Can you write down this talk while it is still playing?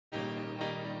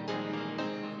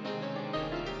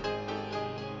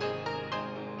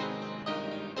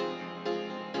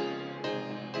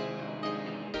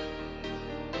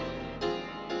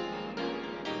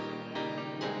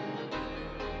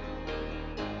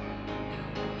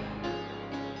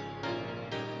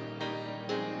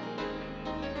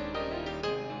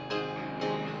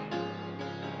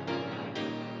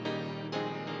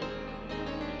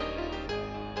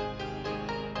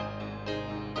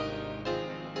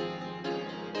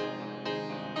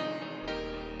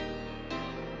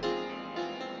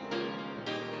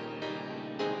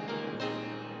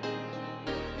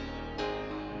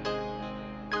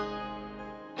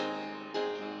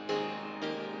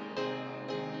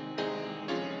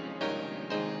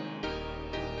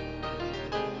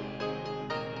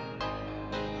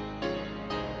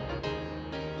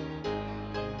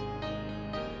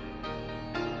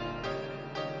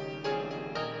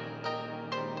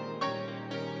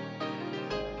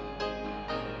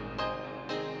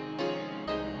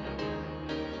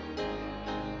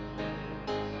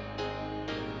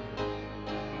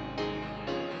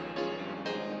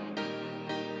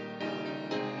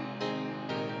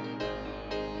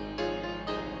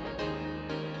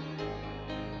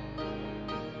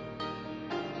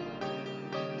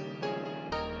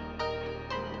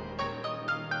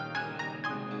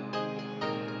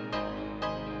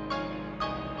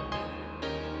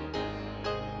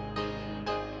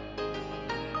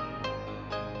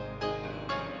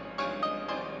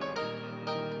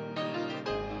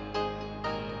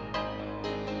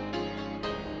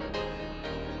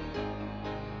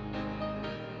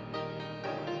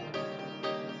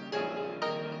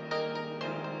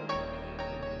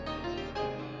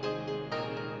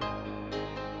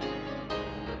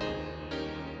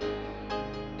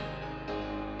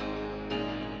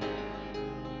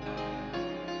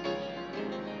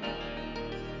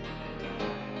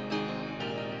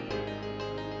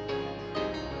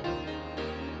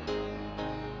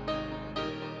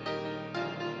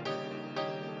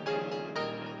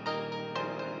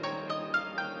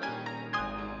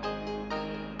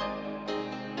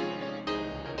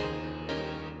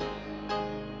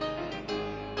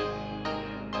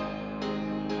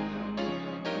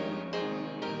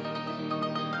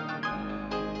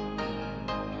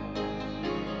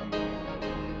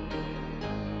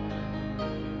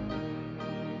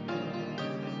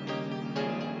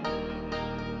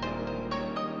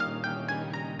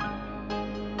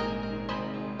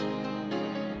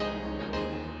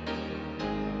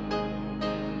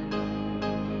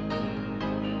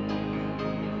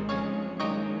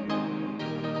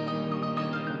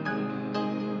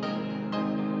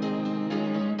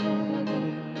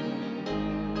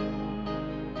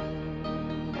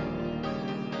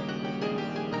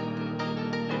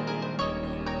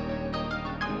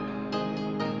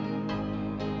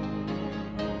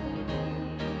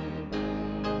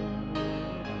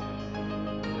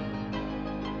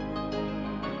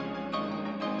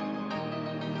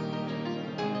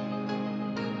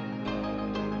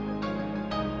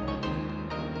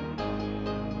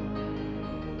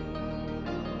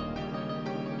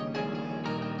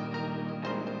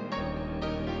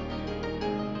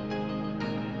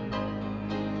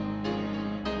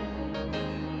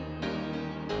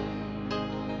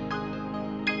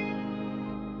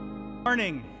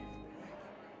Morning.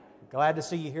 Glad to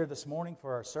see you here this morning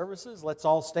for our services. Let's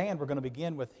all stand. We're going to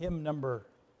begin with hymn number,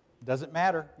 doesn't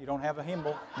matter, you don't have a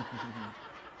hymnal.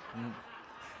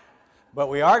 But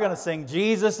we are going to sing,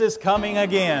 Jesus is Coming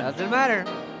Again. Doesn't matter.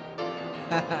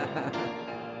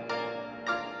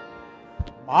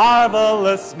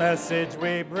 Marvelous message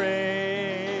we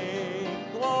bring,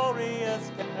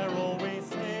 glorious carol we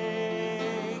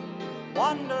sing,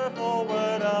 wonderful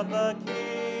word of the King,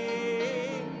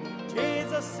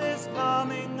 Jesus is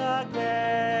coming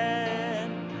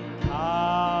again,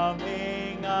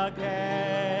 coming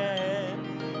again,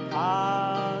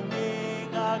 coming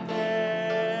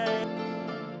again.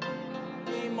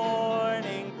 Every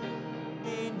morning,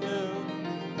 be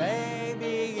noon,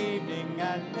 maybe evening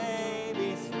and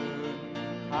maybe soon,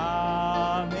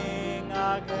 coming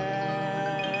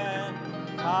again,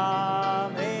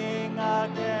 coming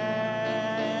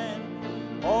again.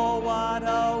 Oh, what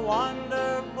a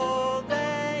wonderful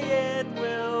day it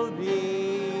will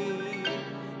be.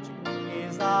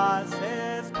 Jesus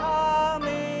is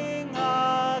coming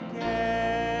again.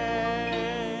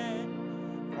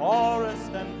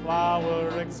 Forest and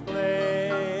flower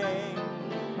exclaim,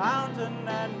 mountain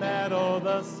and meadow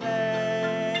the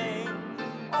same,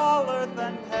 all earth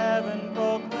and heaven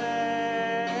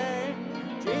proclaim,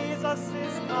 Jesus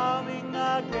is coming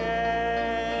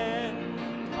again,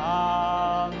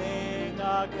 coming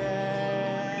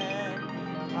again,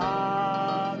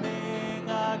 coming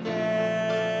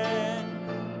again.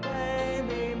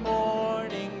 Maybe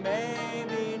morning,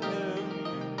 maybe noon,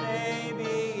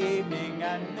 maybe evening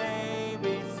and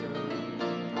maybe soon,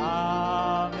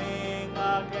 coming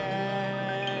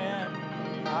again,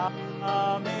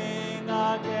 coming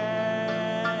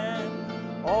again.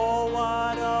 Oh,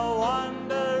 what a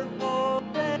wonderful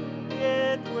day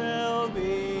it will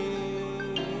be.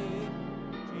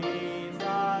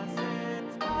 Jesus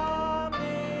is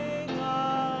coming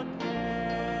again.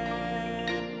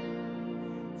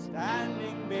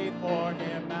 Standing before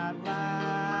him at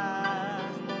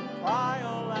last,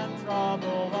 trial and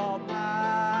trouble all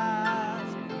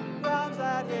past, crowns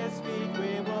at his feet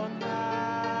we will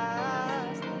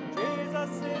cast.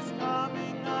 Jesus is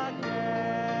coming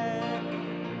again,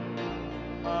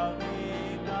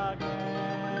 coming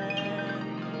again,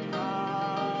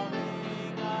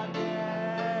 coming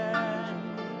again.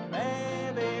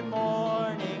 Maybe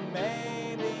morning,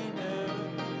 maybe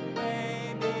noon,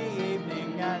 maybe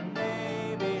evening and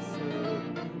maybe soon,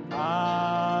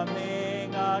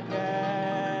 coming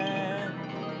again,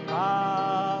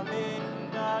 coming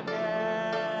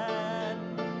again.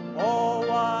 Oh,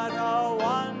 what a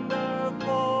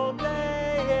wonderful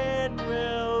day it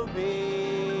will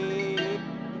be.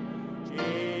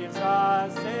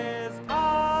 Jesus is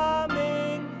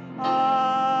coming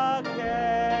again.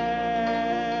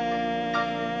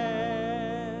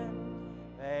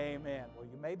 Amen. Well,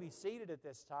 you may be seated at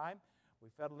this time. We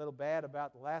felt a little bad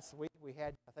about the last week. We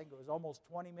had, I think it was almost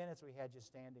 20 minutes we had just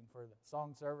standing for the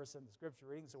song service and the scripture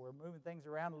reading, so we're moving things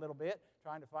around a little bit,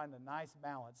 trying to find a nice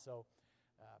balance. So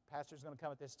Pastor's going to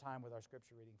come at this time with our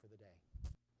scripture reading for the day.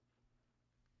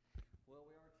 Well,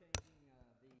 we are changing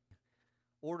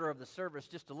the order of the service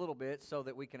just a little bit so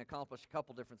that we can accomplish a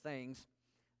couple different things.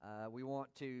 We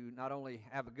want to not only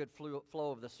have a good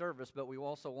flow of the service, but we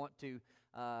also want to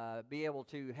be able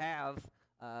to have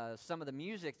some of the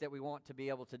music that we want to be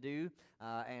able to do,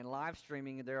 and live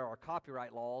streaming. There are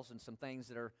copyright laws and some things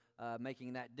that are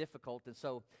making that difficult. And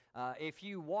so if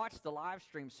you watch the live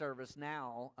stream service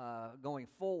now going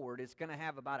forward, it's going to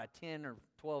have about a 10 or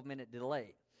 12 minute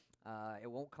delay.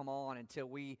 It won't come on until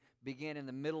we begin in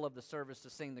the middle of the service to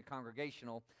sing the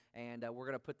congregational, and we're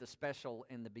going to put the special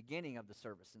in the beginning of the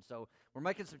service. And so we're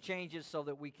making some changes so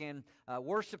that we can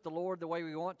worship the Lord the way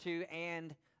we want to,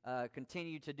 and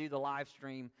continue to do the live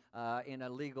stream in a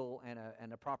legal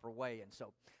and a proper way. And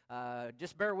so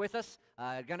just bear with us.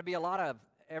 Going to be a lot of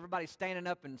everybody standing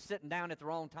up and sitting down at the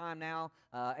wrong time now,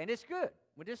 and it's good.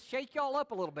 We'll just shake y'all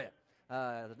up a little bit.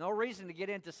 There's no reason to get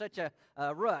into such a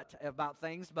rut about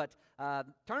things, but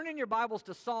turn in your Bibles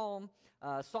to Psalms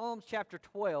chapter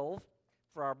 12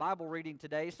 for our Bible reading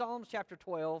today. Psalms chapter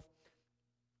 12.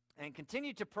 And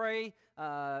continue to pray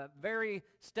very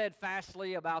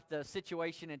steadfastly about the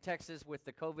situation in Texas with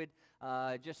the COVID.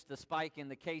 Just the spike in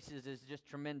the cases is just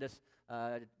tremendous.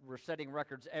 We're setting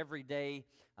records every day,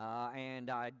 and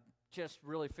I just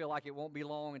really feel like it won't be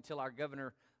long until our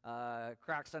governor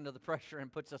cracks under the pressure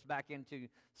and puts us back into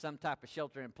some type of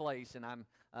shelter in place. And I'm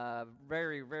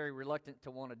very, very reluctant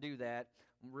to want to do that.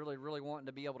 I'm really wanting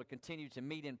to be able to continue to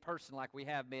meet in person like we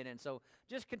have been. And so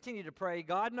just continue to pray.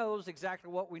 God knows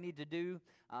exactly what we need to do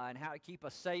and how to keep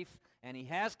us safe, and He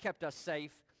has kept us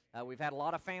safe. We've had a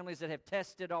lot of families that have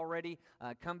tested already,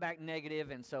 come back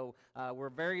negative, and so we're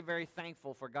very, very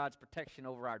thankful for God's protection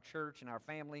over our church and our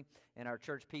family and our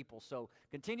church people. So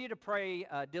continue to pray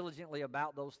diligently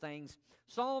about those things.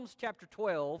 Psalms chapter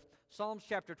 12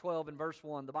 and verse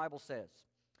 1, the Bible says,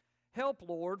 "Help,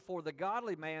 Lord, for the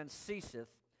godly man ceaseth,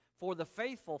 for the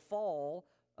faithful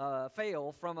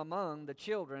fail from among the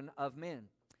children of men.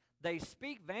 They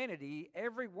speak vanity,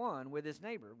 every one with his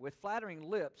neighbor. With flattering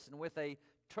lips and with a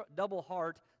double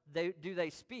heart do they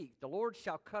speak. The Lord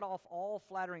shall cut off all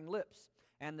flattering lips,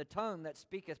 and the tongue that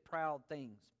speaketh proud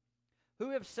things.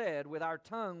 Who have said, with our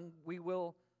tongue we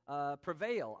will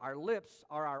prevail, our lips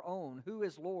are our own, who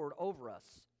is Lord over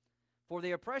us? For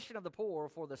the oppression of the poor,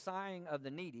 for the sighing of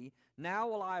the needy, now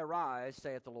will I arise,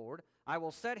 saith the Lord. I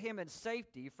will set him in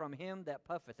safety from him that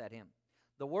puffeth at him.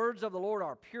 The words of the Lord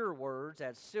are pure words,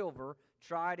 as silver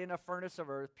tried in a furnace of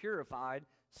earth, purified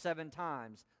 7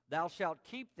 times. Thou shalt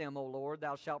keep them, O Lord,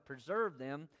 thou shalt preserve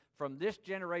them from this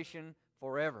generation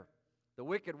forever. The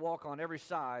wicked walk on every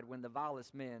side when the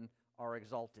vilest men are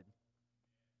exalted."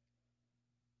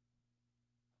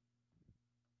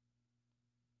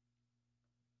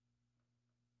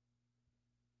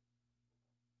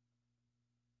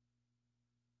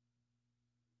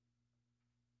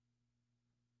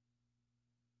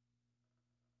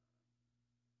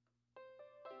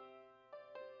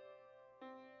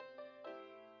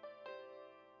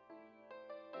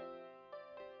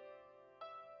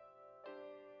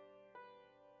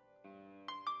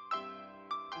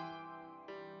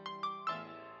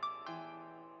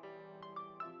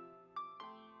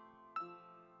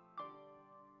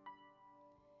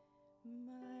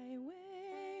 My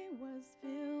way was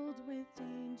filled with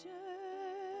danger.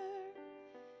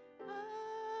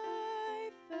 I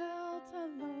felt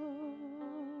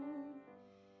alone.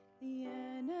 The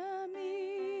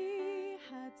enemy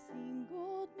had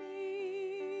singled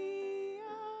me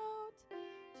out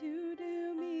to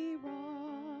do me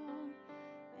wrong.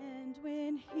 And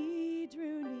when he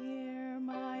drew near,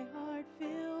 my heart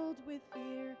filled with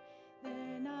fear.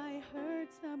 Then I heard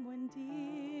someone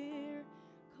dear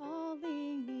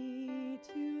calling me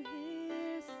to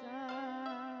his side,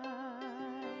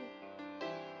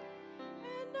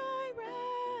 and I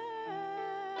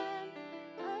ran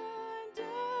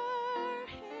under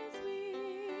his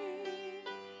wing,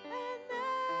 and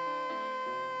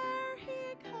there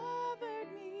he covered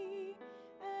me,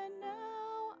 and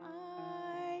now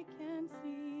I can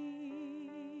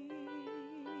see.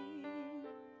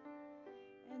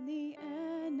 And the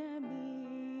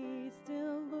enemy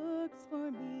still looks for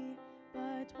me,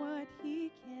 but what he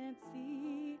can't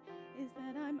see is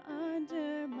that I'm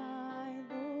under my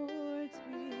Lord's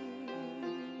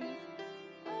wings.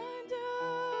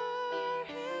 Under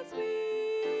his wings.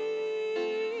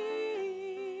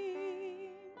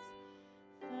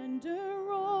 Thunder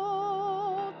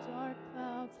rolled, dark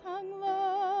clouds hung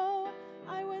low.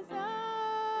 I was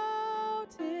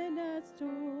out in a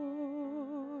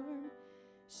storm,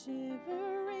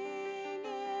 shivering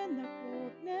in the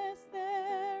coldness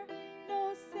there,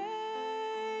 no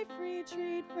safe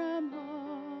retreat from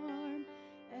harm.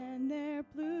 And there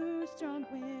blew strong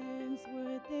winds,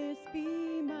 would this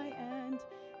be my end?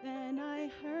 Then I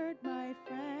heard my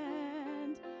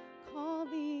friend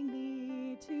calling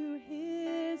me to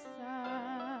his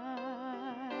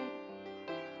side,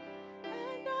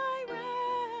 and I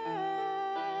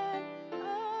ran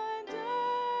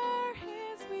under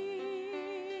his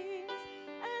wings,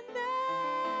 and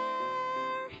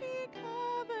there he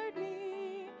covered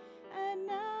me, and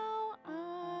now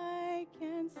I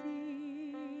can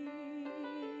see.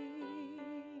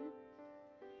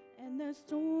 And the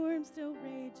storm still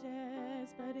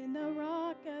rages, but in the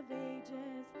rock of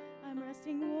ages I'm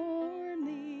resting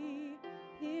warmly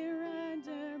here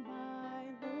under my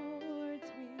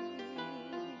Lord's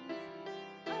wings.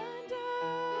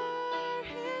 Under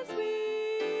his wings,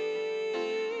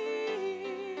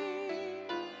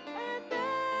 and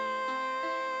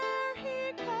there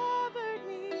he covered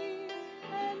me,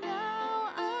 and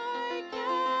now I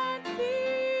can see.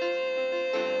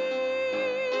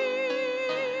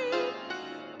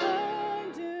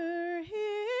 Under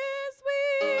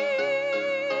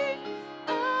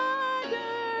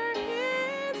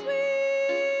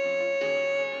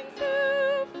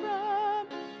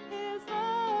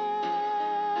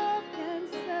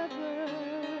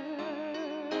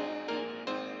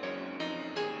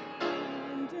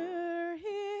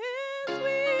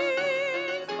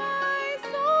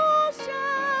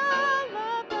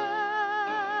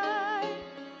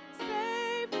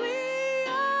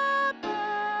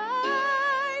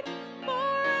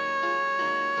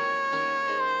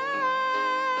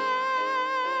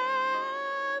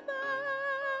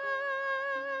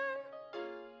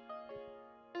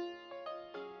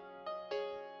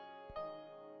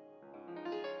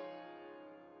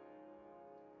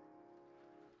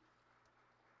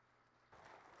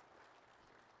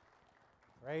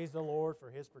Praise the Lord for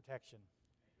His protection.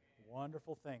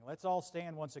 Wonderful thing. Let's all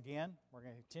stand once again. We're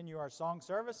going to continue our song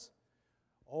service.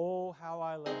 Oh, how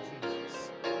I love Jesus.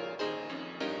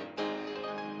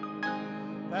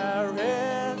 There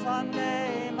is a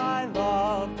name I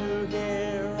love to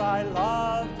hear, I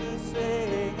love to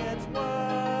sing its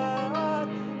word.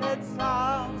 It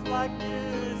sounds like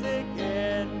music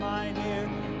in my ear,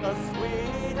 the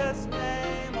sweetest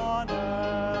name on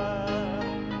earth.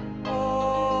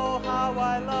 Oh, how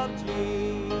I love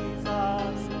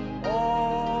Jesus.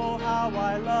 Oh, how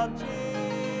I love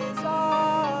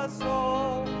Jesus.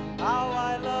 Oh, how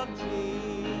I love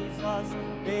Jesus,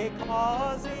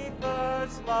 because He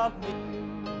first loved me.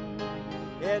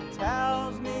 It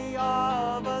tells me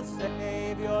of a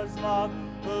Savior's love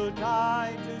who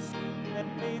died to set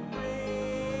me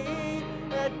free.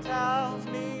 It tells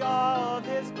me of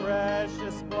His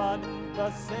precious blood,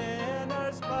 the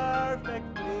sinner's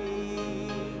perfect plea.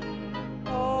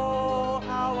 Oh,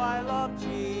 how I love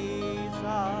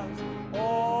Jesus.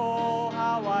 Oh,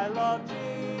 how I love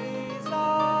Jesus.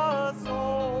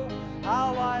 Oh,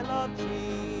 how I love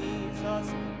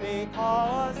Jesus,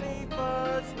 because He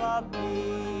first loved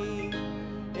me.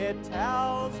 It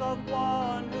tells of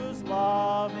one whose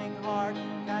loving heart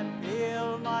can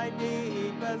feel my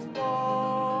deepest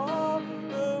woe,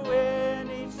 who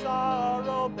in each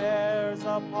sorrow bears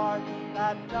a part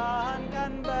that none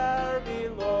can bear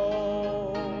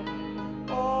below.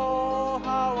 Oh,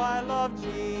 how I love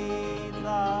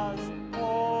Jesus.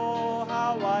 Oh,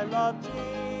 how I love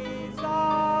Jesus.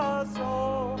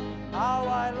 Oh, how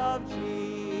I love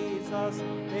Jesus,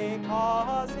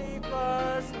 because He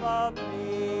first loved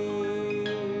me.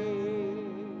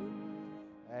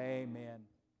 Amen.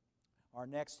 Our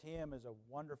next hymn is a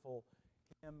wonderful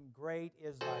hymn, Great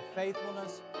is Thy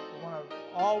Faithfulness. We want to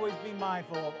always be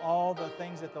mindful of all the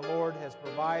things that the Lord has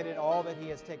provided, all that He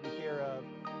has taken care of,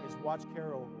 His watch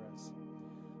care over us.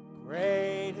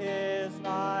 Great is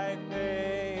Thy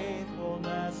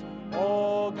faithfulness,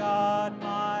 O God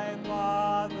my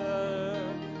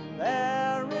Father.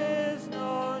 There is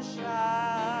no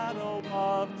shadow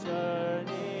of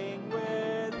turning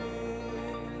with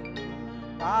Thee.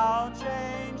 Thou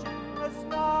changest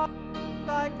not,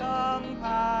 Thy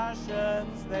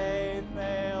compassions, they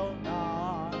fail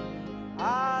not.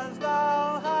 As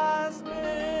Thou hast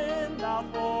been, Thou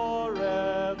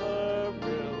forever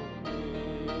wilt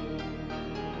be.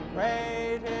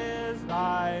 Great is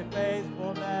Thy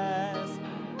faithfulness,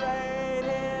 great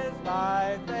is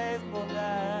Thy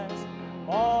faithfulness.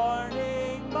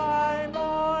 Morning by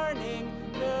morning,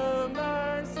 new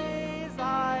mercies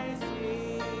I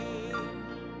see.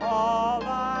 All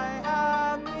I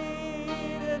have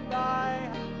needed, Thy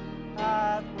hand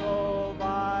hath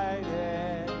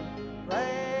provided.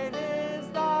 Great is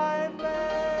Thy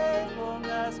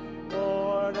faithfulness,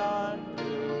 Lord,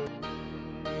 unto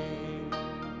me.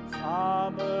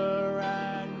 Summer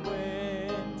and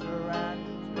winter and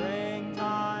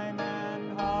springtime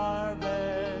and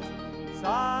harvest,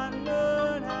 sun,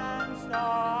 moon, and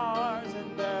stars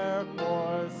in their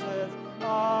courses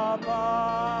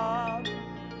above,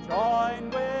 join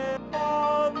with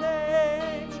all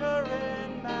nature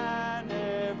in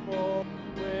manifold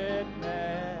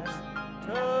witness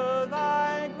to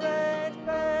Thy great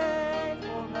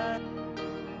faithfulness,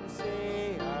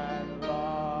 mercy, and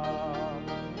love.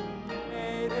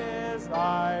 Great is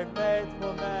Thy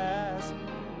faithfulness,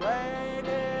 great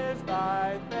is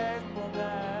Thy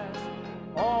faithfulness.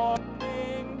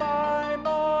 Morning by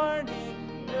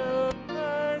morning, new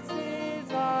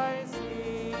mercies I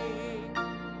see.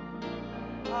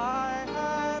 I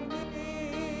have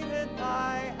needed,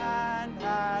 Thy hand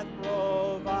hath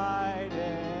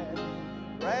provided.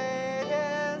 Great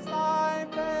is Thy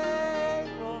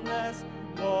faithfulness,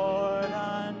 Lord,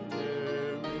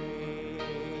 unto me.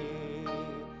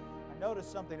 I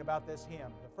noticed something about this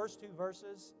hymn. The first two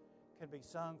verses can be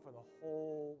sung for the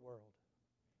whole world,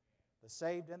 the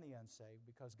saved and the unsaved,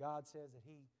 because God says that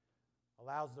He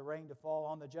allows the rain to fall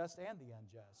on the just and the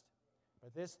unjust.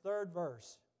 But this third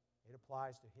verse, it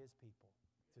applies to His people,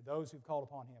 to those who've called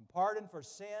upon Him. Pardon for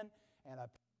sin and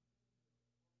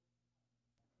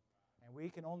we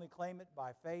can only claim it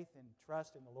by faith and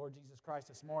trust in the Lord Jesus Christ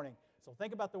this morning. So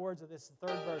think about the words of this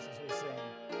third verse as we sing.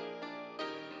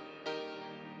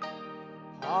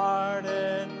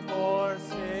 Pardon for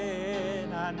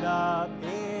sin and a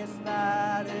peace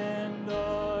that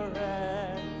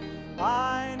endureth,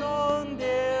 Thine own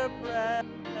dear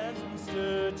presence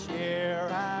to cheer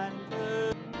and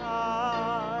to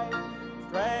guide,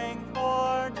 strength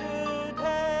for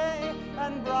today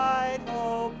and bright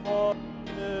hope for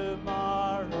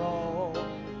tomorrow,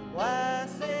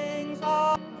 blessings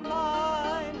of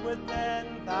mine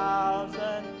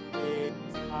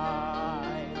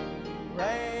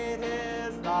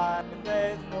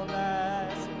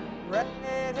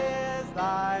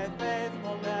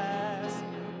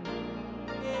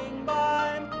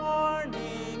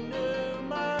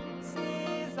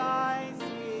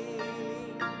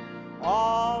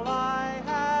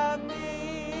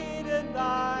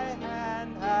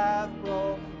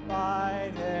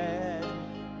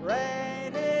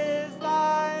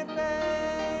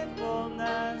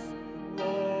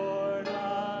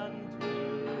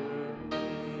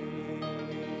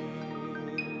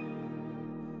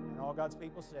God's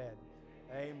people said,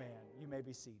 amen. You may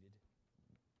be seated.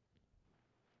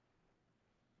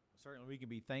 Certainly we can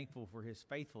be thankful for His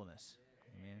faithfulness.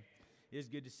 Amen. It is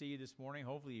good to see you this morning.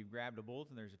 Hopefully you've grabbed a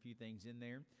bulletin. There's a few things in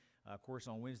there. Of course,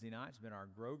 on Wednesday night, it's been our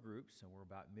Grow group, so we're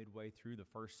about midway through the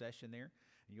first session there.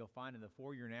 And you'll find in the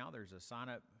foyer now there's a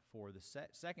sign-up for the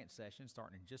second session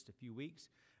starting in just a few weeks.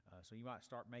 So you might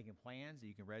start making plans.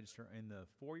 You can register in the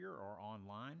foyer or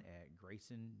online at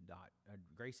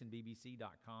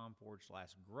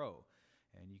graysonbbc.com/grow,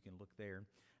 and you can look there.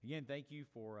 Again, thank you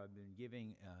for been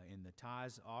giving in the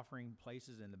tithes offering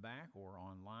places in the back or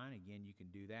online. Again, you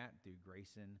can do that through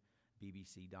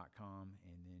graysonbbc.com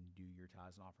and then do your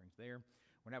tithes and offerings there.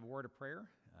 We're going to have a word of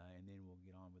prayer, and then we'll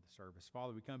get on with the service.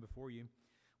 Father, we come before you.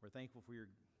 We're thankful for your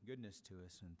goodness to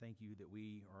us, and thank you that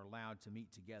we are allowed to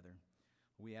meet together.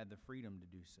 We had the freedom to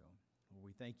do so.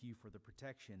 We thank you for the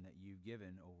protection that you've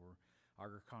given over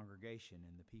our congregation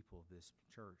and the people of this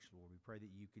church. Lord, we pray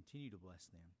that you continue to bless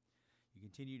them. You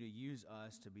continue to use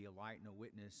us to be a light and a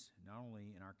witness, not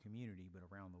only in our community, but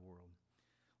around the world.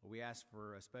 Lord, we ask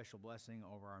for a special blessing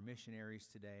over our missionaries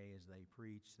today as they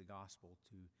preach the gospel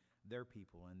to their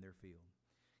people in their field.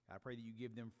 God, I pray that you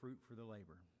give them fruit for the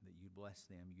labor, that you'd bless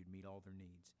them, you'd meet all their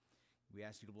needs. We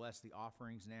ask you to bless the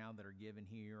offerings now that are given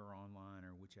here or online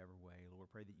or whichever way. Lord,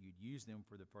 pray that you'd use them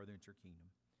for the furtherance of your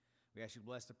kingdom. We ask you to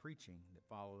bless the preaching that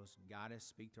follows. Guide us,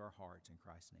 speak to our hearts. In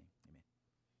Christ's name, amen.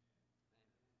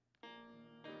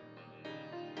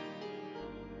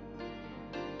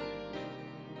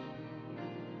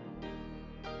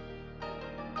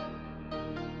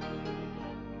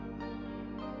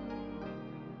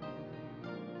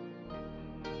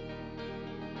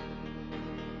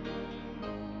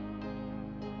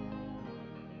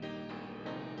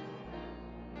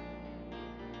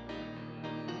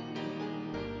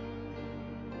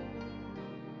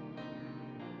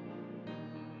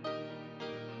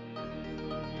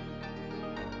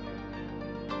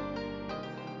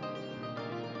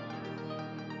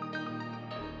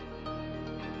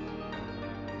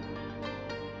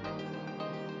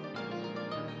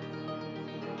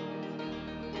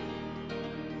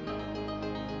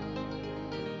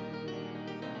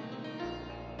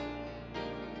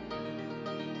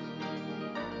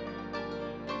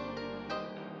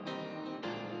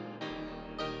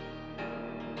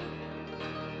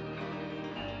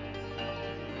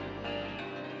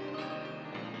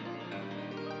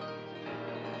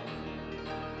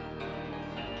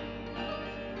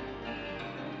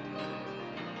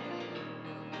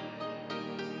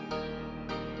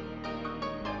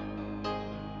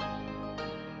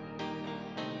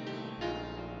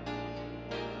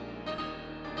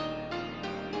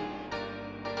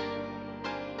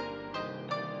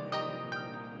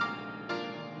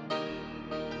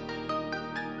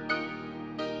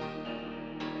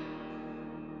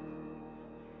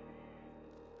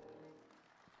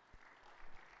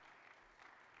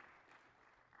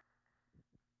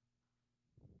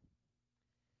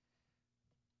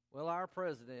 Well, our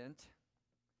president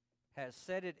has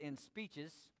said it in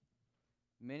speeches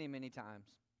many, many times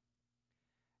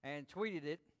and tweeted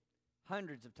it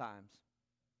hundreds of times.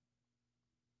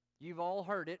 You've all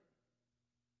heard it.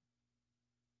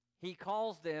 He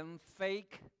calls them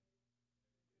fake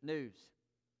news.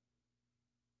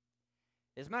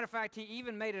 As a matter of fact, he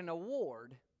even made an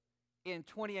award in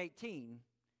 2018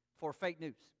 for fake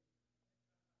news.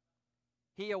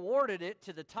 He awarded it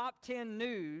to the top 10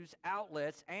 news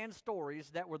outlets and stories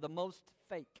that were the most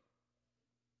fake.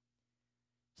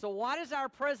 So why does our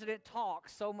president talk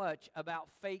so much about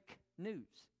fake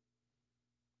news?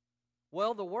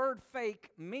 Well, the word fake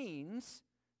means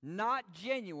not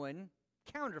genuine,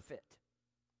 counterfeit.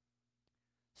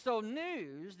 So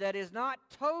news that is not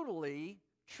totally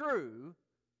true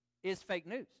is fake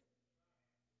news,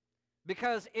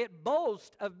 because it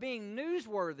boasts of being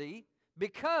newsworthy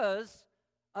because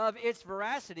of its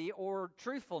veracity or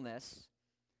truthfulness,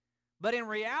 but in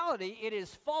reality it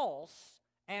is false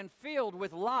and filled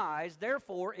with lies,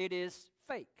 therefore it is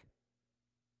fake.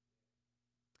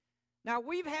 Now,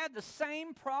 we've had the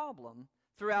same problem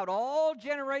throughout all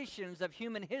generations of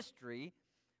human history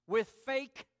with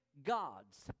fake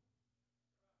gods.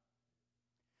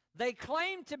 They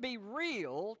claim to be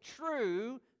real,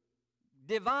 true,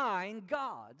 divine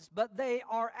gods, but they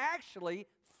are actually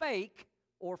fake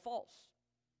or false.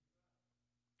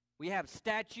 We have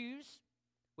statues,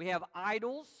 we have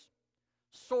idols,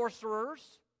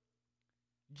 sorcerers,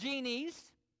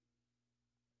 genies,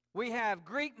 we have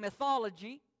Greek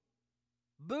mythology,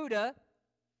 Buddha,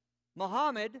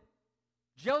 Muhammad,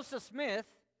 Joseph Smith,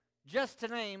 just to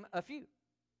name a few.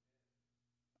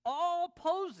 All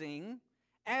posing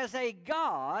as a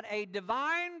God, a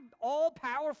divine,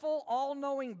 all-powerful,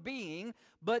 all-knowing being,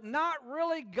 but not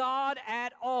really God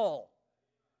at all.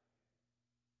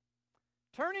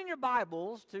 Turn in your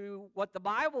Bibles to what the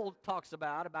Bible talks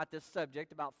about this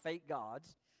subject, about fake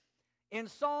gods. In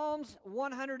Psalms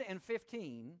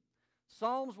 115,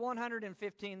 Psalms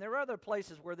 115, there are other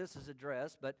places where this is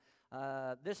addressed, but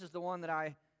this is the one that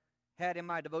I had in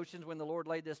my devotions when the Lord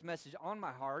laid this message on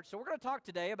my heart. So we're going to talk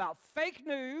today about fake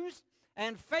news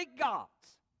and fake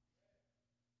gods.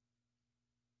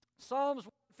 Psalms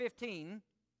 115,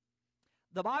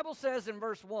 the Bible says in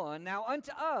verse 1, "Now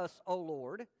unto us, O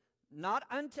Lord, not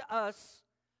unto us,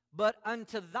 but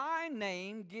unto thy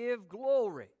name give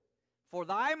glory, for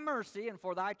thy mercy and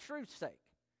for thy truth's sake.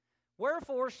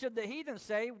 Wherefore should the heathen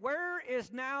say, Where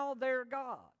is now their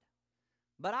God?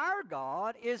 But our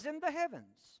God is in the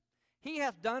heavens. He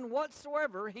hath done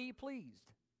whatsoever he pleased.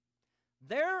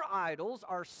 Their idols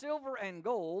are silver and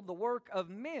gold, the work of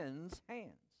men's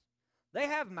hands. They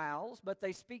have mouths, but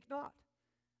they speak not.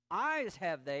 Eyes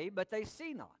have they, but they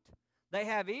see not. They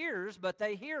have ears, but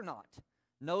they hear not.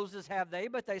 Noses have they,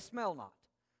 but they smell not.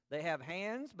 They have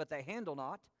hands, but they handle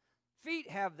not. Feet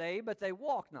have they, but they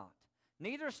walk not.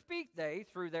 Neither speak they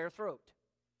through their throat.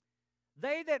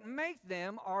 They that make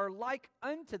them are like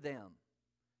unto them.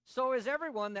 So is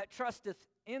everyone that trusteth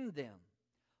in them.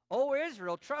 O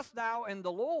Israel, trust thou in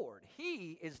the Lord.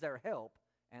 He is their help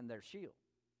and their shield."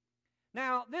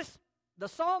 Now, the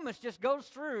psalmist just goes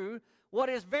through what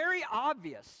is very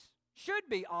obvious, should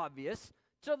be obvious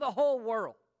to the whole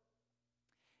world.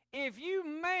 If you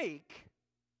make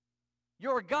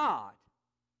your God,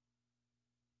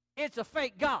 it's a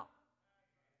fake God.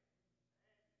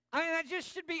 I mean, that just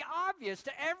should be obvious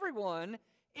to everyone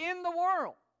in the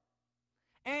world.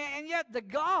 And yet the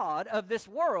God of this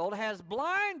world has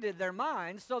blinded their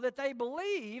minds so that they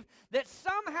believe that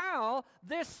somehow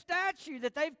this statue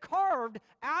that they've carved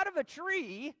out of a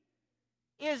tree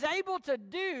is able to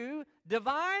do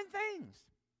divine things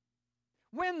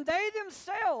when they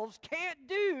themselves can't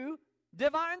do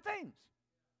divine things.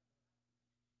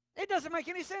 It doesn't make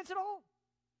any sense at all.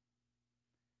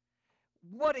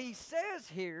 What he says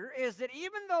here is that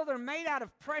even though they're made out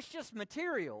of precious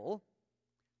material,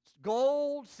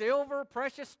 gold, silver,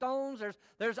 precious stones,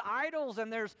 there's idols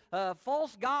and there's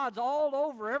false gods all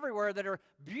over everywhere that are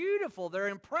beautiful, they're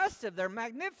impressive, they're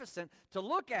magnificent to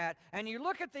look at. And you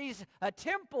look at these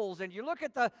temples and you look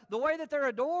at the way that they're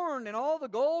adorned and all the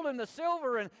gold and the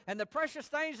silver and the precious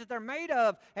things that they're made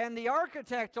of, and the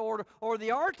architect or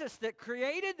the artist that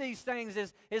created these things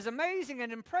is amazing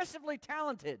and impressively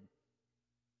talented.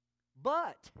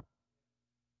 But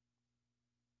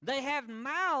they have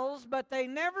mouths, but they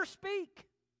never speak.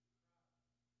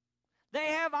 They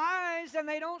have eyes, and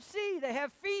they don't see. They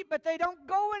have feet, but they don't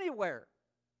go anywhere.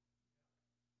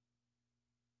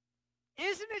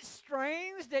 Isn't it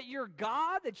strange that your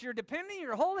God, that you're depending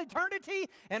your whole eternity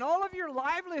and all of your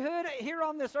livelihood here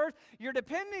on this earth, you're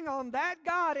depending on that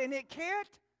God, and it can't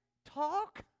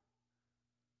talk?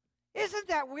 Isn't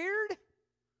that weird?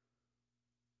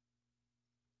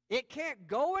 It can't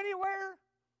go anywhere.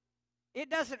 It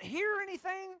doesn't hear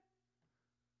anything.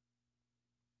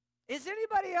 Is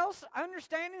anybody else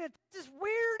understanding that this is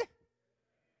weird?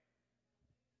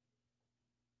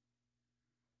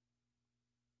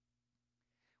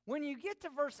 When you get to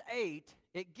verse 8,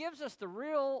 it gives us the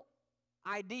real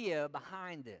idea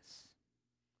behind this.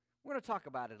 We're going to talk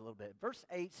about it a little bit. Verse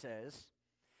 8 says,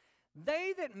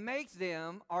 "They that make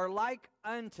them are like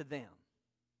unto them."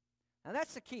 Now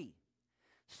that's the key.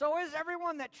 So is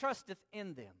everyone that trusteth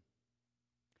in them.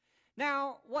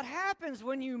 Now, what happens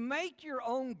when you make your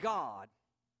own God,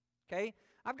 okay?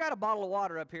 I've got a bottle of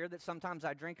water up here that sometimes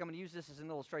I drink. I'm going to use this as an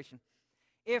illustration.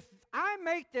 If I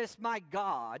make this my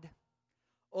God,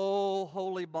 oh,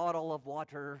 holy bottle of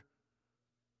water,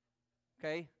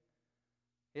 okay?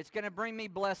 It's going to bring me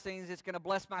blessings. It's going to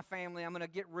bless my family. I'm going to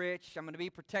get rich. I'm going to be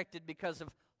protected because of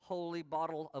holy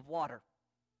bottle of water.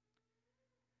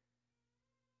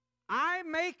 I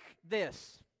make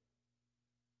this.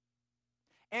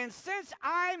 And since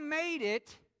I made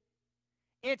it,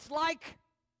 it's like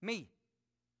me.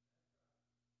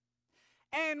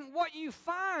 And what you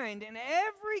find in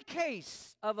every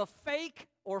case of a fake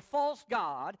or false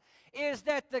God is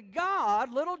that the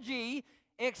God, little g,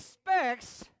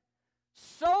 expects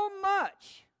so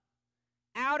much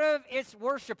out of its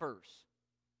worshipers.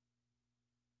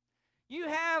 You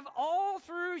have all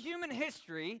through human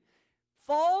history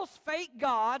false, fake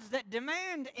gods that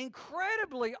demand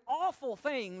incredibly awful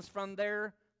things from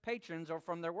their patrons or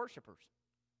from their worshipers.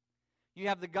 You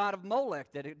have the god of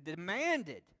Molech that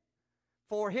demanded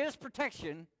for his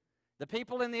protection the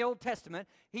people in the Old Testament,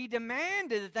 he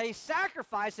demanded that they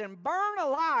sacrifice and burn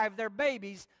alive their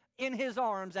babies in his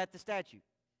arms at the statue.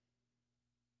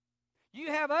 You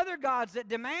have other gods that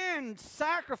demand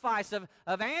sacrifice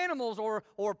of animals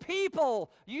or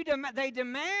people. They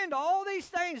demand all these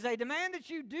things. They demand that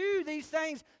you do these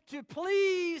things to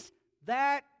please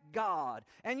that God.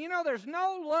 And you know, there's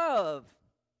no love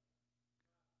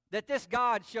that this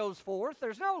God shows forth.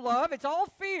 There's no love. It's all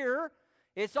fear.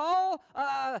 It's all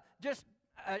just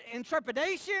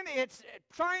intrepidation. It's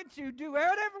trying to do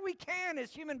whatever we can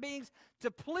as human beings to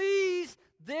please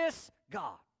this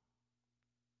God.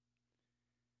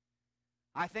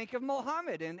 I think of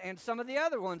Muhammad and some of the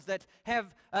other ones that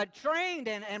have trained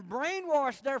and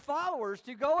brainwashed their followers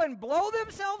to go and blow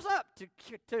themselves up,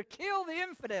 to kill the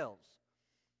infidels,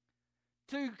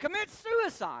 to commit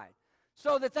suicide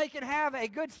so that they can have a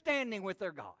good standing with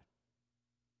their God.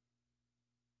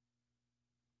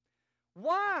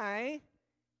 Why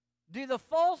do the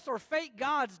false or fake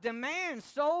gods demand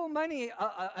so many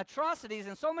atrocities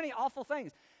and so many awful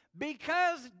things?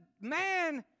 Because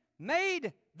man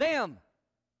made them.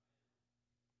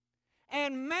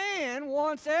 And man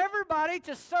wants everybody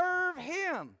to serve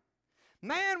him.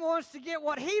 Man wants to get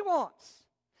what he wants.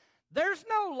 There's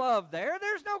no love there.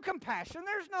 There's no compassion.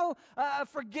 There's no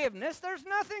forgiveness. There's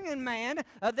nothing in man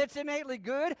that's innately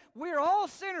good. We're all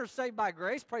sinners saved by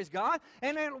grace, praise God.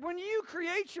 And then when you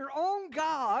create your own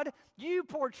God, you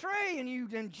portray and you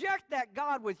inject that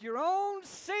God with your own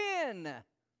sin.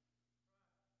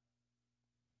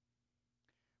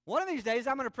 One of these days,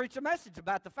 I'm going to preach a message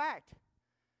about the fact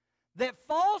that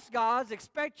false gods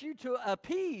expect you to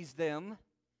appease them.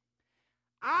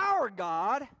 Our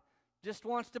God just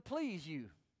wants to please you.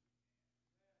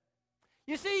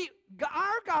 You see,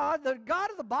 our God, the God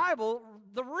of the Bible,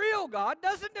 the real God,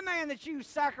 doesn't demand that you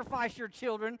sacrifice your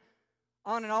children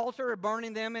on an altar or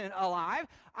burning them alive.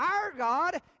 Our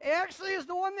God actually is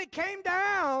the one that came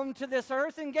down to this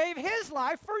earth and gave his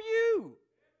life for you.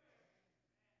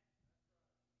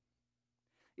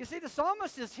 You see, the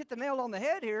psalmist has hit the nail on the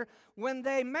head here. When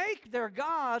they make their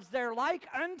gods, they're like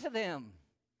unto them.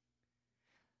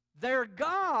 Their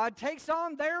God takes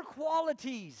on their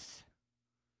qualities.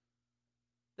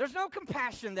 There's no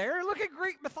compassion there. Look at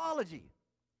Greek mythology.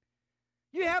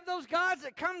 You have those gods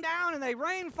that come down and they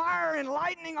rain fire and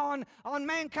lightning on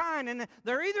mankind. And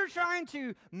they're either trying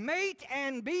to mate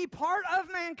and be part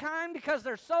of mankind because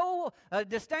they're so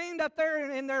disdained up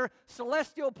there in their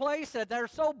celestial place that they're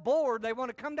so bored they want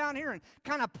to come down here and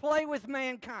kind of play with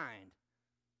mankind.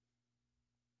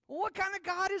 Well, what kind of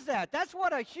God is that? That's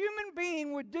what a human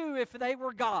being would do if they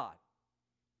were God.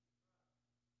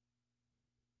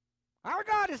 Our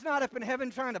God is not up in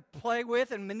heaven trying to play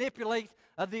with and manipulate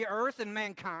the earth and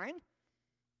mankind.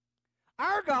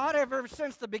 Our God, ever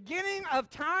since the beginning of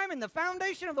time and the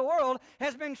foundation of the world,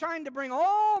 has been trying to bring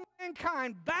all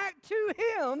mankind back to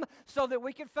him so that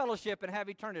we can fellowship and have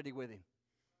eternity with him.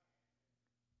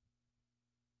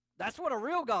 That's what a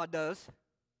real God does.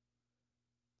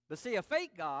 But see, a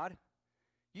fake God,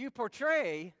 you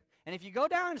portray, and if you go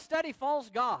down and study false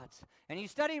gods, and you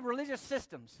study religious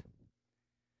systems,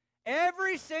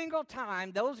 every single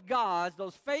time those gods,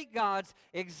 those fake gods,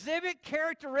 exhibit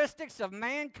characteristics of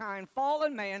mankind,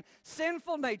 fallen man,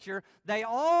 sinful nature, they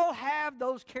all have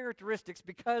those characteristics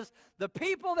because the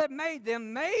people that made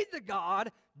them made the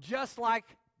God just like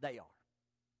they are.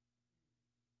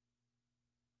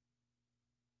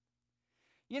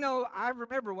 You know, I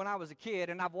remember when I was a kid,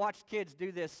 and I've watched kids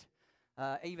do this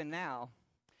even now,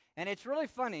 and it's really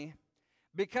funny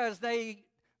because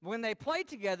when they play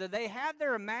together, they have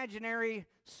their imaginary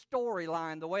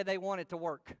storyline the way they want it to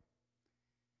work.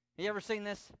 You ever seen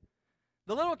this?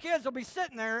 The little kids will be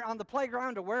sitting there on the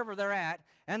playground or wherever they're at,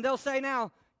 and they'll say,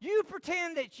 now, you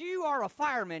pretend that you are a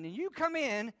fireman, and you come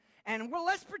in, and well,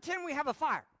 let's pretend we have a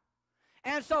fire.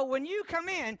 And so when you come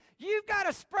in, you've got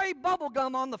to spray bubble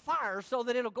gum on the fire so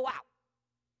that it'll go out.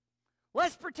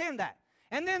 Let's pretend that.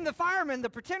 And then the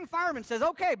pretend fireman says,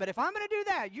 okay, but if I'm going to do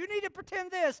that, you need to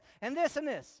pretend this and this and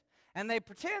this. And they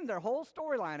pretend their whole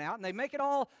storyline out, and they make it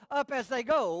all up as they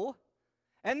go.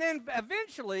 And then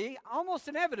eventually, almost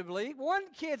inevitably, one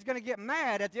kid's going to get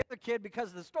mad at the other kid because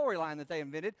of the storyline that they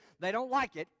invented. They don't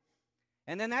like it.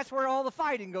 And then that's where all the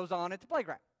fighting goes on at the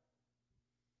playground.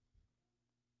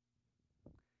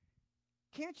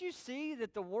 Can't you see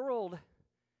that the world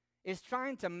is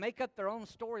trying to make up their own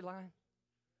storyline?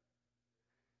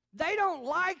 They don't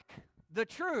like the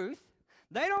truth.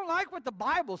 They don't like what the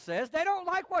Bible says. They don't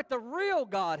like what the real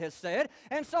God has said.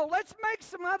 And so let's make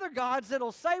some other gods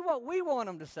that'll say what we want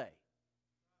them to say.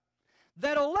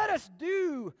 That'll let us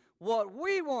do what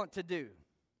we want to do.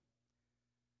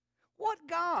 What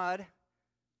God,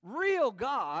 real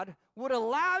God, would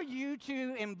allow you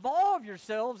to involve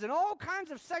yourselves in all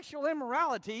kinds of sexual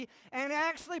immorality and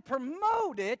actually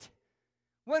promote it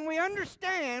when we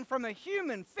understand from a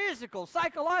human, physical,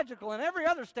 psychological, and every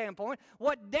other standpoint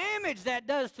what damage that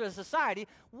does to a society?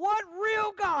 What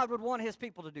real God would want his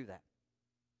people to do that?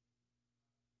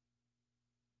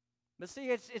 But see,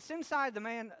 it's inside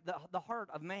the heart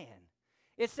of man.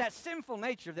 It's that sinful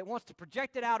nature that wants to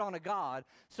project it out on a God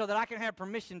so that I can have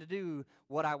permission to do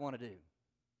what I want to do.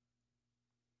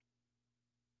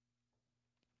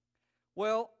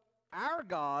 Well, our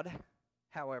God,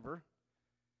 however,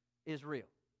 is real.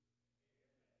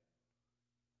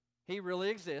 He really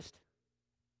exists.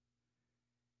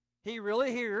 He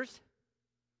really hears.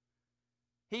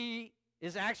 He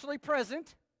is actually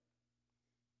present.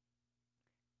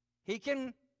 He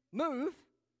can move.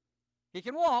 He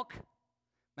can walk.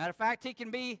 Matter of fact, he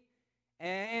can be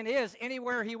and is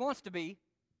anywhere he wants to be.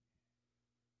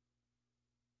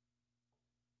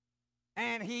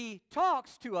 And he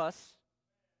talks to us.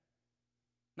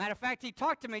 Matter of fact, he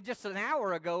talked to me just an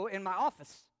hour ago in my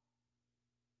office.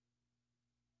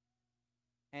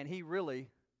 And he really,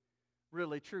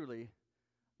 really, truly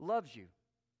loves you.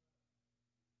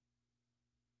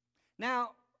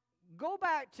 Now, go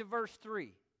back to verse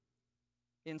 3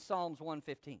 in Psalms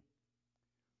 115.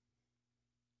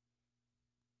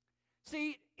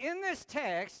 See, in this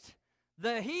text,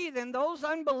 the heathen, those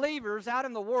unbelievers out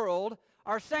in the world,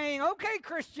 are saying, okay,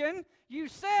 Christian, you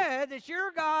said that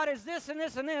your God is this and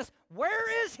this and this.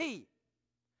 Where is he?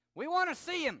 We want to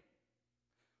see him.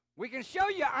 We can show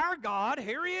you our God.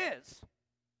 Here he is.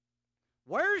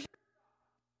 Where's your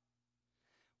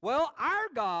God? Well, our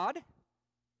God,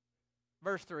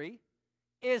 verse 3,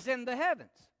 is in the heavens.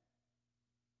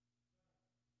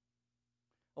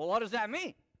 Well, what does that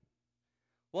mean?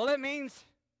 Well, it means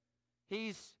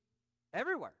he's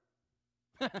everywhere.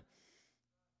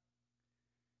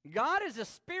 God is a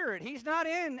spirit. He's not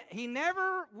he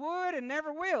never would and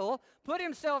never will put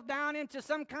himself down into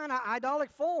some kind of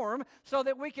idolic form so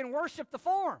that we can worship the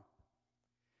form.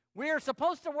 We are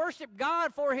supposed to worship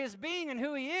God for his being and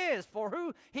who he is, for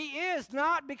who he is,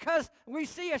 not because we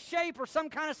see a shape or some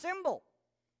kind of symbol.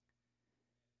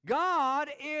 God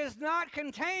is not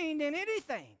contained in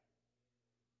anything.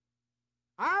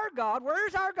 Our God,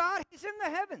 where's our God? He's in the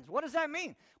heavens. What does that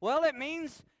mean? Well, it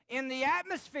means in the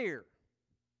atmosphere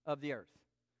of the earth.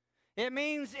 It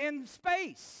means in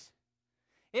space.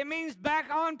 It means back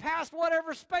on past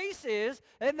whatever space is.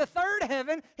 In the third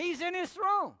heaven, he's in his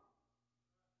throne.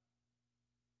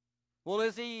 Well,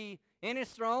 is he in his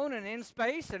throne and in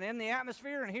space and in the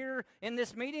atmosphere and here in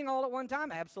this meeting all at one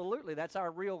time? Absolutely. That's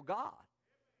our real God.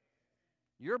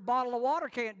 Your bottle of water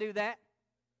can't do that.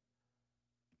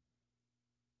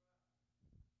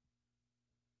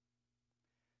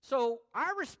 So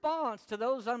our response to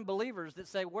those unbelievers that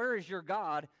say, where is your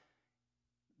God?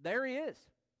 There he is.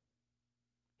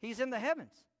 He's in the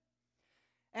heavens.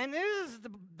 And this is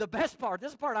the best part.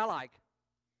 This is the part I like.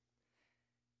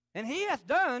 And he hath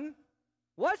done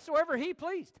whatsoever he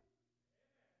pleased.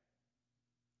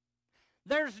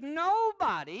 There's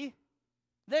nobody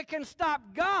that can stop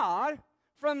God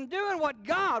from doing what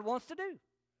God wants to do.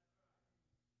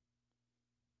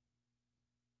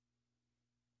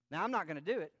 Now, I'm not going to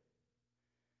do it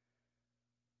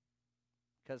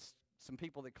because some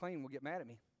people that clean will get mad at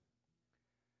me.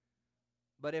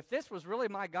 But if this was really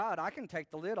my God, I can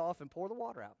take the lid off and pour the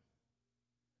water out.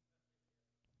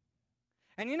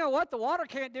 And you know what? The water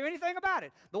can't do anything about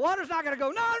it. The water's not going to go,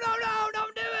 no, no, no,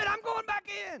 don't do it. I'm going back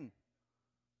in.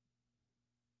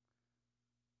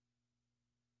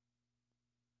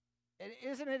 And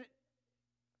isn't it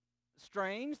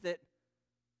strange that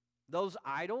those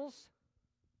idols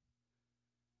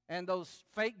and those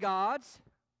fake gods,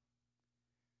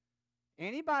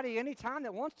 anybody, anytime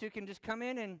that wants to, can just come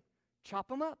in and chop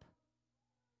them up.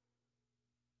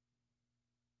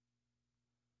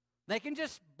 They can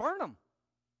just burn them.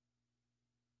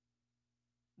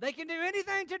 They can do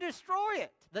anything to destroy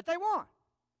it that they want.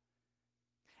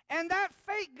 And that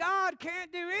fake God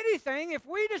can't do anything if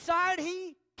we decide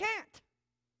he can't.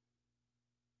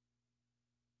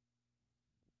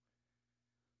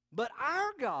 But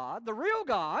our God, the real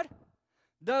God,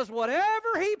 does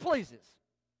whatever he pleases.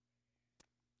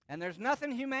 And there's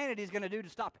nothing humanity's going to do to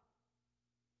stop it.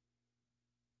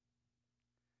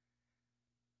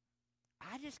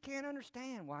 I just can't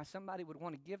understand why somebody would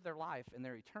want to give their life and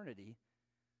their eternity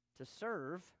to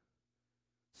serve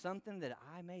something that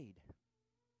I made.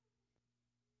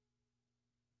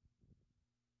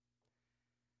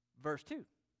 Verse 2.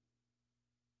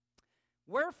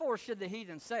 Wherefore should the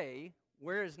heathen say,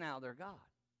 where is now their God?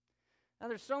 Now,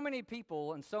 there's so many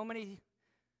people and so many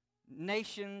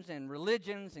nations and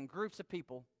religions and groups of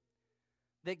people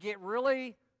that get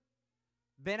really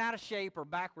bent out of shape or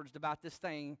backwards about this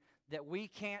thing that we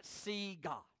can't see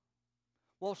God.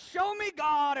 Well, show me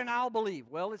God and I'll believe.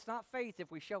 Well, it's not faith if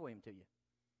we show Him to you.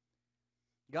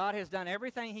 God has done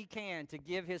everything He can to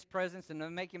give His presence and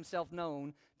to make Himself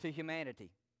known to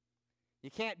humanity. You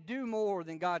can't do more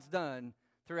than God's done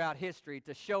throughout history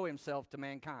to show Himself to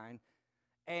mankind,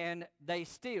 and they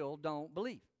still don't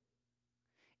believe.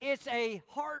 It's a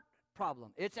heart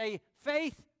problem. It's a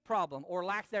faith problem or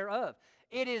lack thereof.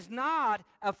 It is not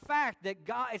a fact that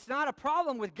God, it's not a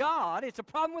problem with God, it's a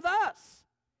problem with us.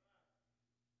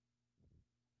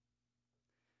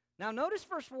 Now notice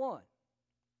verse 1.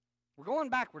 We're going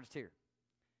backwards here.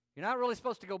 You're not really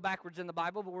supposed to go backwards in the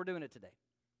Bible, but we're doing it today.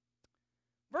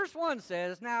 Verse 1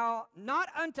 says, "Now not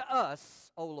unto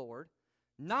us, O Lord,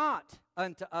 not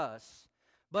unto us,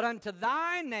 but unto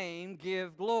thy name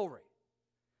give glory,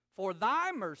 for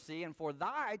thy mercy and for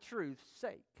thy truth's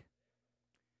sake."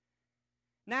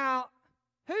 Now,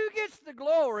 who gets the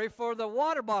glory for the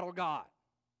water bottle God?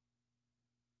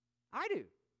 I do.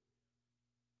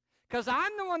 Because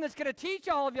I'm the one that's going to teach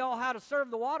all of y'all how to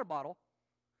serve the water bottle.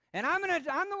 And I'm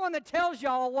the one that tells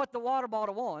y'all what the water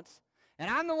bottle wants. And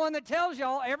I'm the one that tells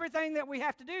y'all everything that we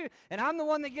have to do. And I'm the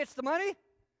one that gets the money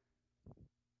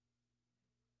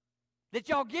that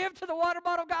y'all give to the water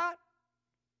bottle God.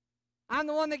 I'm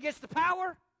the one that gets the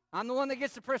power. I'm the one that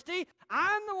gets the prestige.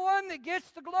 I'm the one that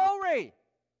gets the glory.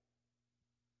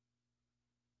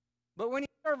 But when you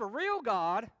serve a real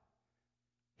God,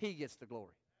 He gets the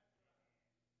glory.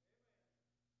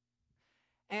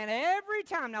 And every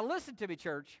time, now listen to me,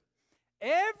 church,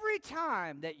 every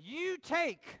time that you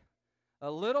take a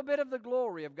little bit of the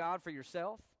glory of God for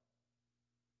yourself,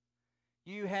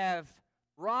 you have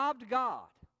robbed God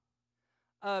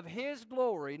of His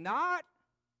glory, not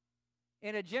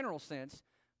in a general sense,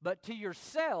 but to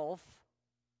yourself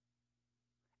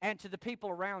and to the people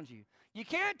around you. You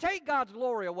can't take God's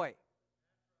glory away.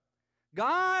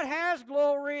 God has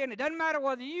glory, and it doesn't matter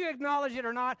whether you acknowledge it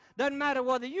or not, doesn't matter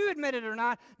whether you admit it or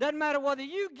not, doesn't matter whether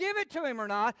you give it to Him or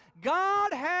not.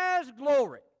 God has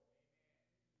glory.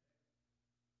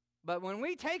 But when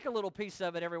we take a little piece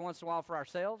of it every once in a while for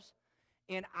ourselves,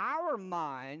 in our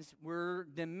minds, we're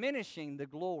diminishing the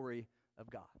glory of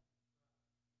God.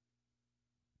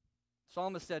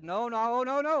 Psalmist said, no, no,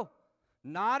 no, no,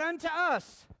 not unto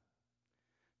us,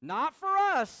 not for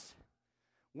us.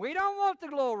 We don't want the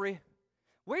glory.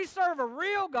 We serve a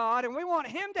real God, and we want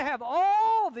Him to have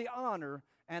all the honor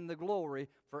and the glory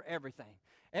for everything.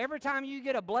 Every time you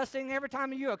get a blessing, every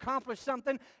time you accomplish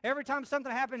something, every time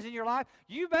something happens in your life,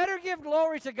 you better give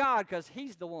glory to God because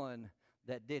He's the one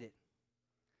that did it.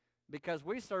 Because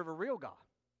we serve a real God.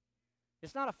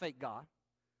 It's not a fake God.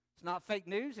 It's not fake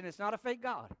news, and it's not a fake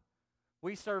God.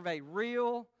 We serve a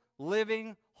real,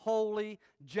 living, holy,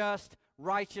 just,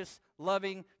 righteous,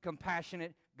 loving,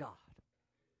 compassionate God.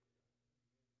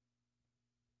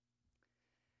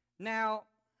 Now,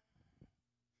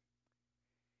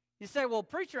 you say, well,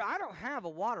 preacher, I don't have a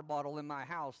water bottle in my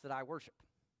house that I worship.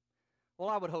 Well,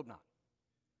 I would hope not.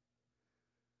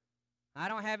 I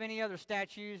don't have any other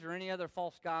statues or any other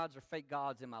false gods or fake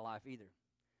gods in my life either.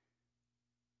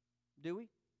 Do we?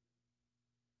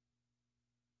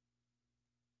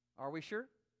 Are we sure?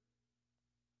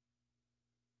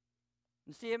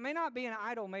 And see, it may not be an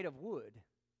idol made of wood,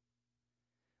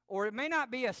 or it may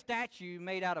not be a statue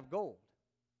made out of gold,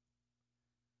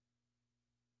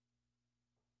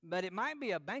 but it might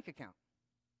be a bank account.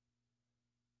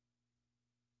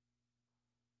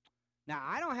 Now,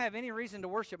 I don't have any reason to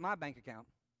worship my bank account.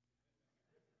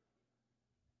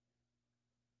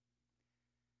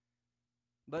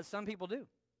 But some people do.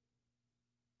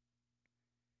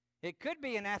 It could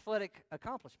be an athletic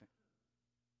accomplishment.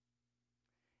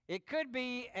 It could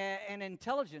be an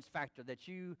intelligence factor that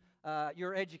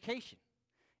your education.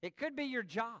 It could be your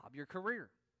job, your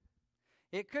career.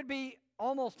 It could be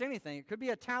almost anything. It could be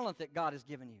a talent that God has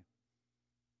given you.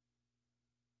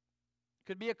 It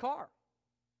could be a car.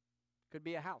 It could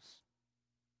be a house.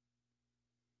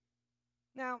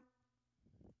 Now,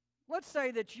 let's say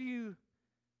that you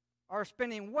are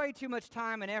spending way too much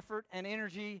time and effort and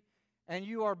energy, and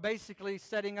you are basically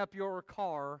setting up your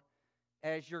car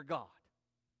as your God.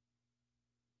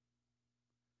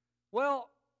 Well,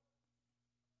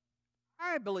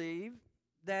 I believe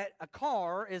that a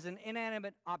car is an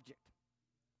inanimate object.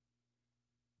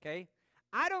 Okay?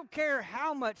 I don't care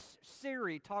how much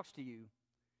Siri talks to you.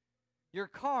 Your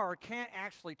car can't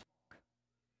actually talk.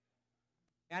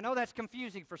 I know that's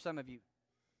confusing for some of you.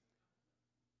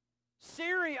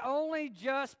 Siri only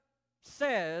just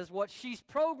says what she's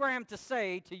programmed to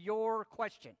say to your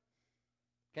question.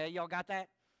 Okay, y'all got that?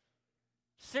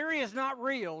 Siri is not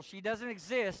real. She doesn't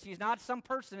exist. She's not some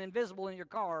person invisible in your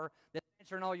car that's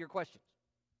answering all your questions.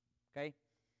 Okay?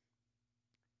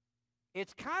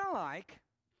 It's kind of like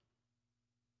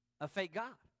a fake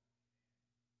God.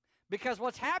 Because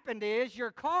what's happened is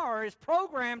your car is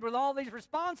programmed with all these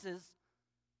responses,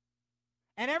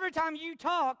 and every time you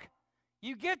talk,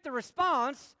 you get the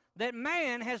response that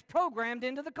man has programmed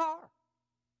into the car.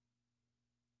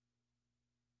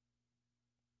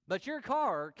 But your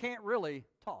car can't really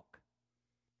talk.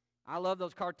 I love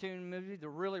those cartoon movies, the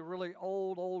really, really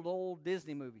old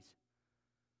Disney movies.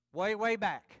 Way, way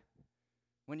back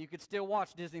when you could still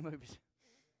watch Disney movies.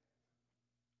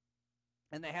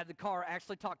 And they had the car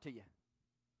actually talk to you.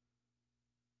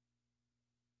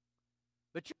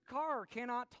 But your car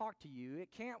cannot talk to you. It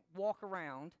can't walk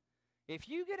around. If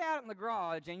you get out in the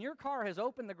garage and your car has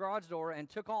opened the garage door and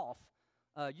took off,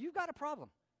 you've got a problem.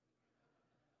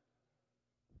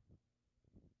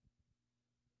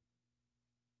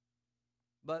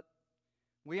 But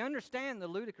we understand the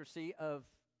ludicrousy of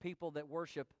people that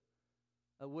worship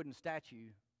a wooden statue.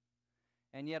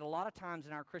 And yet a lot of times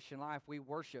in our Christian life, we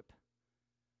worship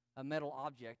a metal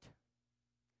object,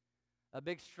 a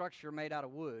big structure made out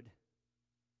of wood,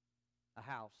 a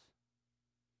house,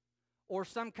 or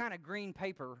some kind of green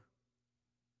paper.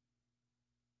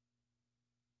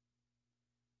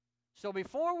 So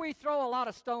before we throw a lot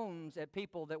of stones at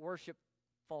people that worship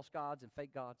false gods and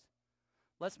fake gods,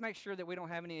 let's make sure that we don't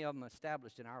have any of them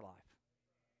established in our life.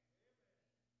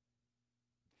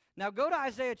 Now go to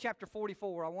Isaiah chapter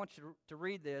 44. I want you to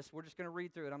read this. We're just going to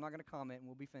read through it. I'm not going to comment, and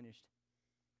we'll be finished.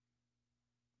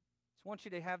 Just want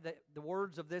you to have the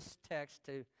words of this text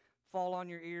to fall on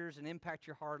your ears and impact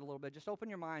your heart a little bit. Just open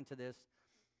your mind to this.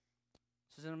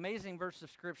 This is an amazing verses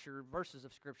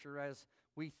of Scripture as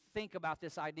we think about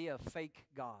this idea of fake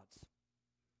gods.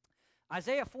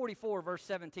 Isaiah 44 verse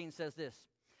 17 says this,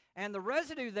 "And the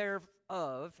residue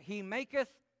thereof he maketh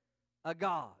a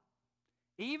god,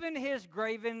 even his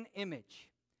graven image.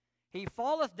 He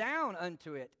falleth down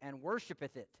unto it, and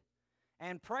worshipeth it,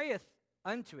 and prayeth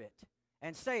unto it,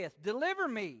 and saith, Deliver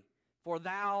me, for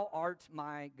thou art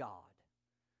my God.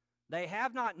 They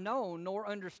have not known nor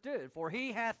understood, for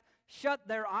he hath shut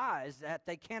their eyes that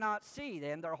they cannot see,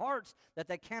 and their hearts that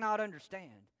they cannot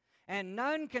understand. And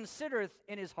none considereth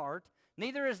in his heart,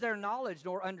 neither is there knowledge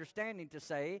nor understanding to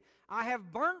say, I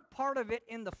have burnt part of it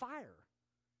in the fire.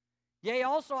 Yea,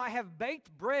 also I have baked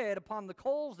bread upon the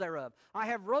coals thereof. I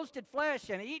have roasted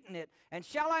flesh and eaten it. And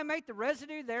shall I make the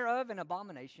residue thereof an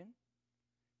abomination?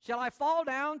 Shall I fall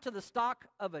down to the stock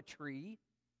of a tree?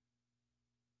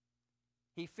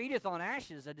 He feedeth on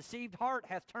ashes. A deceived heart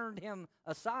hath turned him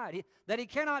aside, that he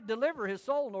cannot deliver his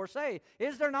soul, nor say,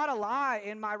 Is there not a lie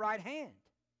in my right hand?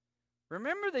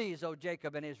 Remember these, O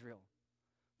Jacob and Israel.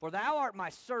 For thou art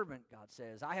my servant, God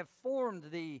says. I have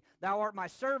formed thee. Thou art my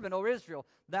servant, O Israel.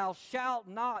 Thou shalt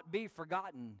not be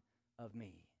forgotten of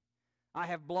me. I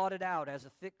have blotted out as a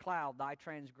thick cloud thy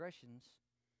transgressions,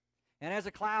 and as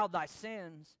a cloud thy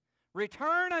sins.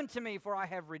 Return unto me, for I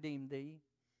have redeemed thee.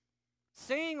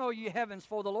 Sing, O ye heavens,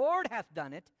 for the Lord hath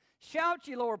done it. Shout,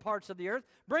 ye lower parts of the earth.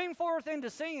 Bring forth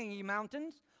into singing, ye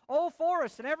mountains. O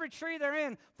forest, and every tree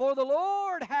therein. For the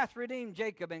Lord hath redeemed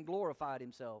Jacob, and glorified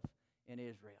himself in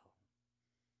Israel.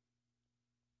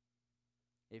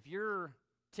 If you're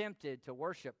tempted to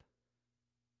worship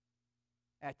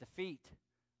at the feet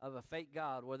of a fake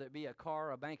god, whether it be a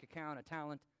car, a bank account, a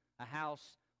talent, a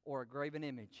house, or a graven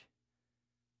image,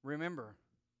 remember,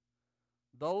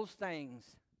 those things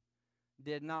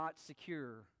did not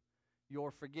secure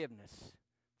your forgiveness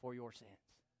for your sins.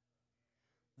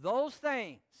 Those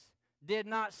things did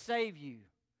not save you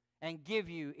and give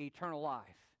you eternal life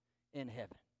in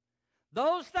heaven.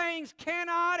 Those things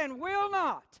cannot and will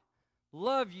not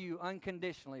love you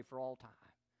unconditionally for all time.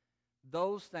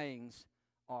 Those things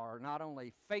are not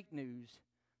only fake news,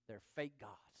 they're fake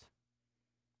gods.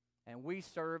 And we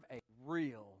serve a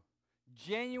real,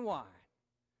 genuine,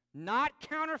 not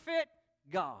counterfeit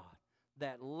God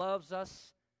that loves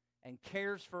us and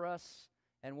cares for us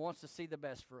and wants to see the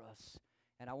best for us.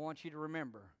 And I want you to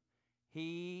remember,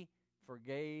 He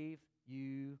forgave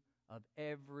you of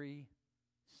every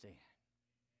sin.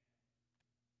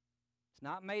 It's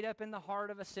not made up in the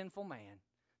heart of a sinful man,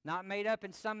 not made up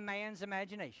in some man's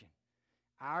imagination.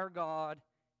 Our God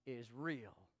is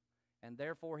real, and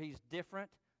therefore He's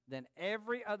different than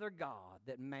every other God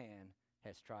that man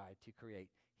has tried to create.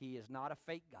 He is not a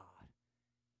fake God.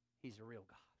 He's a real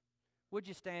God. Would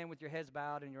you stand with your heads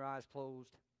bowed and your eyes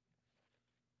closed?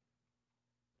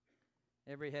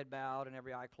 Every head bowed and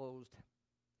every eye closed.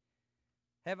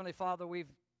 Heavenly Father,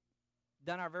 we've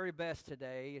done our very best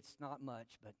today. It's not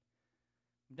much, but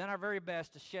we've done our very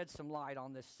best to shed some light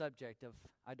on this subject of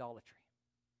idolatry.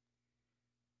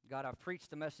 God, I've preached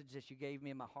the message that you gave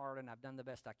me in my heart, and I've done the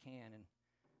best I can. And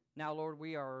now, Lord,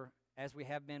 we are, as we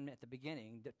have been at the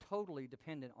beginning, totally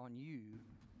dependent on you,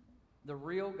 the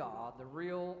real God, the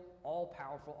real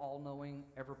all-powerful, all-knowing,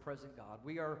 ever-present God.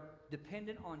 We are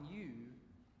dependent on you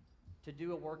to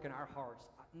do a work in our hearts.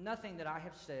 Nothing that I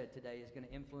have said today is going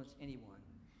to influence anyone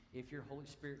if your Holy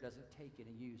Spirit doesn't take it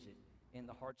and use it in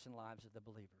the hearts and lives of the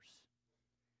believers.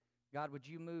 God, would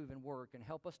you move and work and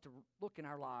help us to look in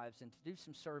our lives and to do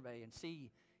some survey and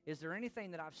see, is there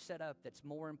anything that I've set up that's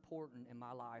more important in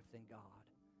my life than God?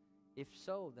 If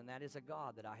so, then that is a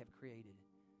God that I have created.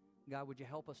 God, would you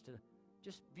help us to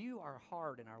just view our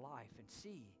heart and our life and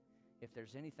see if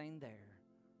there's anything there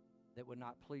that would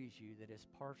not please you, that is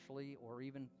partially or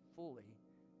even fully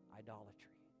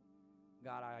idolatry.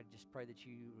 God, I just pray that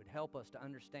you would help us to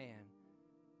understand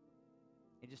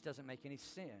it just doesn't make any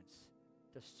sense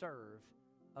to serve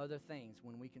other things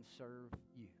when we can serve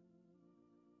you.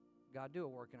 God, do a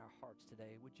work in our hearts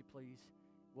today, would you please?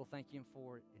 We'll thank you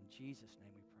for it. In Jesus'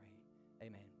 name we pray.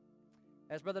 Amen.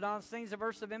 As Brother Don sings a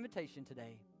verse of invitation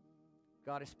today,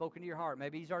 God has spoken to your heart.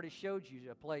 Maybe he's already showed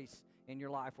you a place in your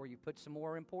life where you put some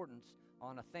more importance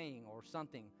on a thing or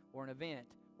something or an event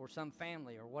or some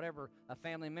family or whatever, a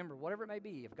family member, whatever it may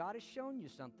be. If God has shown you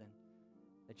something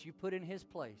that you put in his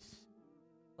place,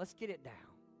 let's get it down.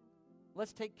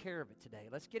 Let's take care of it today.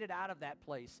 Let's get it out of that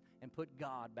place and put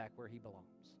God back where he belongs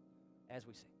as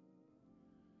we sing.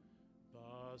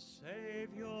 The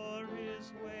Savior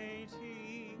is waiting.